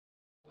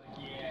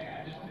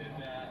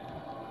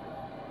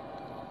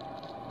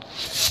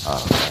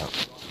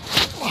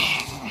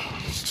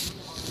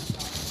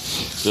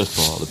Just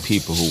for all the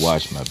people who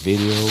watch my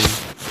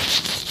videos.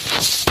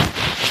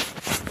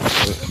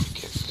 Let me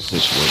get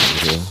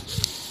situated here.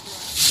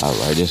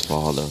 Alright, this for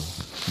all the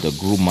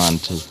group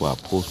monitors where I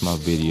post my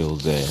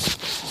videos at.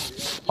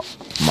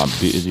 My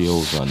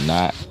videos are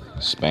not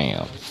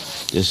spam.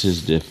 This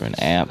is different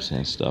apps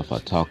and stuff I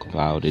talk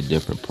about, the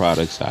different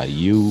products I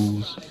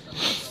use,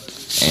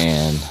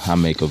 and I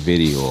make a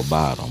video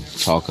about them,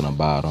 talking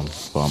about them.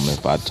 From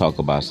if I talk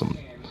about some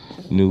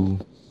new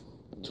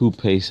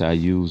toothpaste I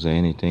use or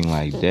anything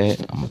like that,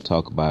 I'm gonna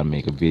talk about it,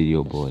 make a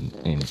video, but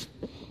and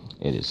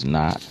it is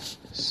not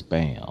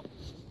spam.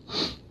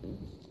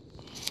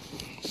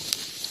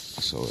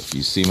 So if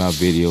you see my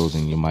videos,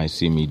 and you might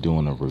see me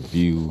doing a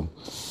review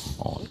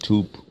on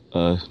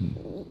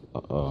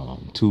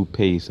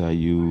toothpaste I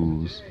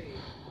use,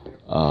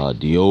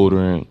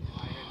 deodorant.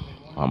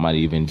 I might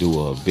even do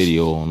a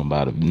video on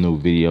about a new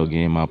video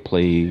game I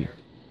played.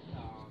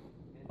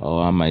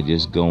 Or I might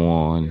just go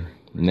on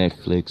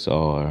Netflix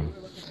or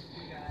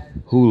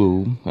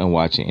Hulu and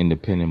watch an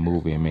independent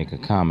movie and make a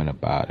comment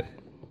about it.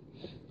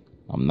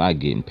 I'm not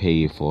getting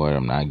paid for it.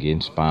 I'm not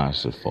getting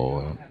sponsored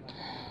for it.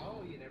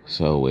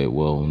 So it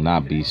will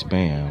not be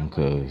spam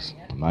because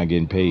I'm not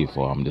getting paid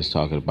for it. I'm just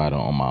talking about it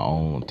on my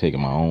own,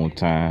 taking my own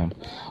time.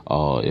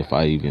 Or if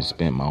I even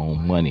spent my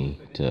own money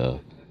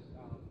to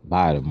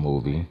buy the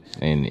movie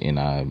and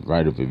I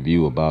write a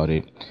review about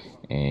it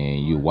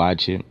and you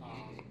watch it.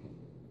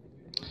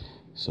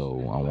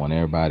 So I want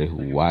everybody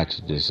who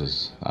watches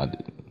this I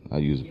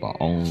use my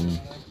own.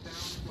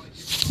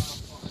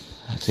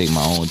 I take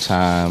my own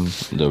time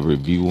to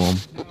review them.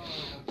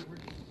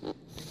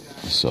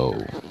 So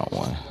I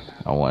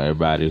want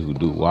everybody who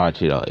do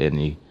watch it or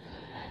any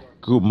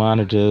group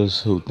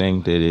monitors who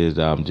think that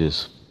I'm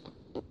just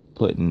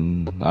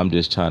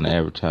trying to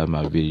advertise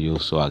my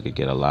videos so I could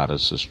get a lot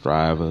of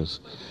subscribers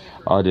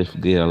or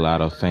just get a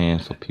lot of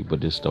fans for people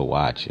just to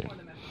watch it.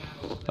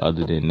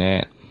 Other than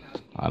that,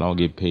 I don't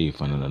get paid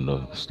for none of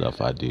the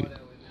stuff I do.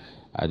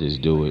 I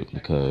just do it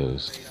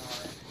because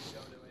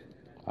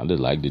I just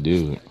like to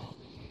do it.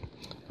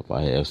 If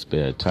I have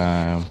spare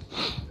time.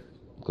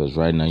 Because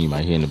right now you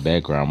might hear in the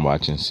background I'm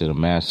watching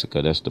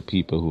Cinemassacre. That's the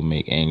people who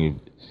make Angry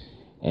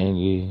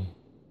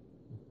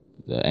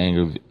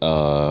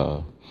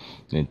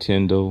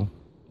Nintendo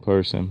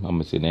person. I'm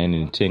gonna say that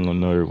Nintendo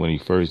nerd when he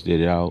first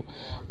did it out,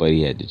 but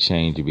he had to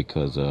change it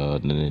because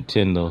of the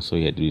Nintendo, so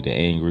he had to be the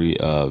angry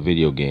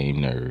video game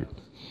nerd.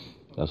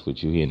 That's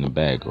what you hear in the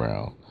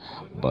background.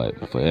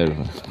 But for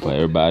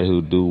everybody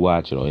who do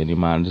watch it or any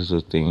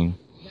monitors thing,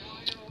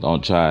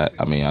 don't try.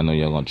 I mean, I know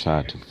you're gonna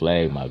try to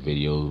flag my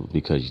video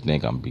because you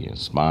think I'm being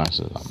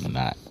sponsored. I'm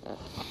not.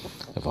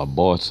 If I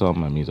bought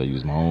something, that means I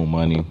use my own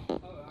money.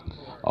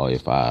 Or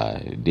if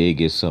I did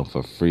get something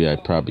for free,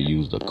 I'd probably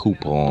use the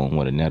coupon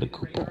with another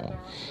coupon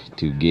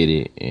to get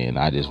it. And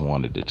I just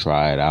wanted to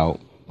try it out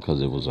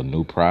because it was a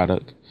new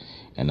product.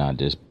 And I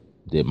just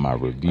did my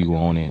review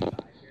on it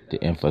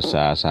to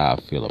emphasize how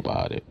I feel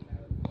about it.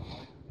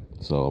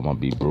 So I'm going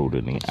to be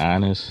brutally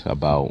honest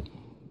about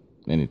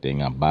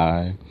anything I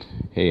buy.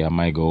 Hey, I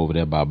might go over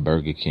there by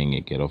Burger King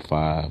and get a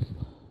 5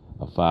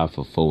 for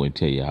 $4 and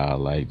tell you how I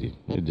liked it.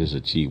 It's just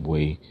a cheap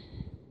way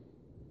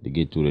to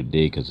get through the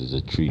day because it's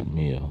a treat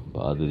meal.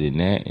 But other than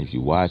that, if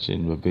you're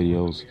watching the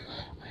videos,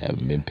 I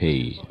haven't been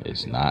paid.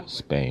 It's not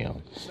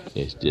spam.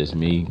 It's just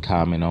me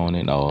commenting on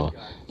it or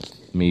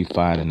me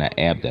finding an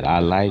app that I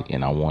like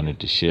and I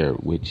wanted to share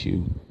it with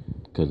you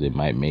because it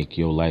might make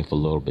your life a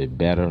little bit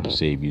better,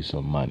 save you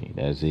some money.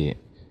 That's it.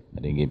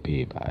 I didn't get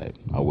paid by it.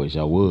 I wish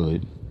I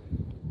would,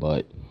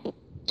 but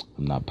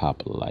I'm not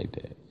popular like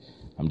that.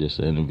 I'm just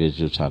an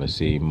individual trying to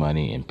save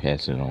money and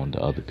pass it on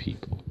to other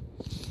people.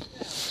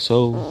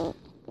 So,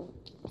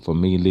 for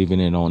me leaving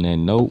it on that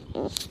note,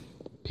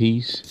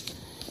 peace.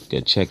 You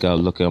can check out,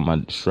 look at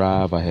my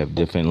Strive. I have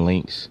different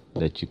links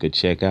that you could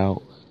check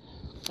out.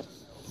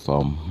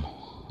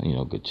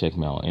 Could check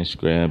me out on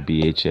Instagram,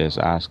 BHS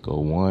Oscar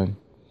 1,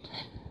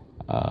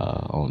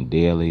 on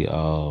Daily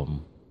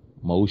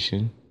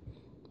Motion.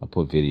 I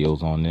put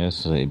videos on there,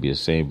 so it'd be the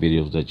same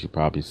videos that you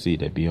probably see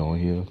that be on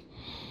here.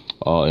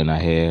 And I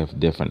have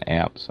different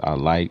apps I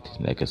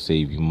liked that could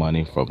save you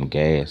money from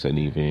gas and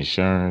even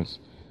insurance.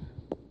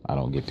 I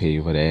don't get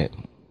paid for that.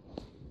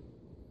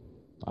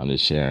 I'm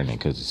just sharing it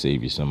because it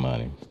saves you some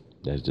money.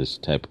 That's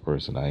just the type of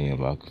person I am.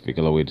 If I can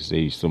figure out a way to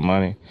save you some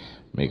money,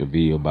 make a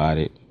video about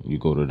it. You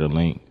go to the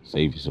link,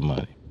 save you some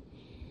money.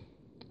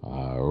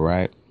 All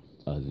right.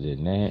 Other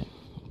than that,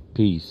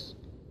 peace.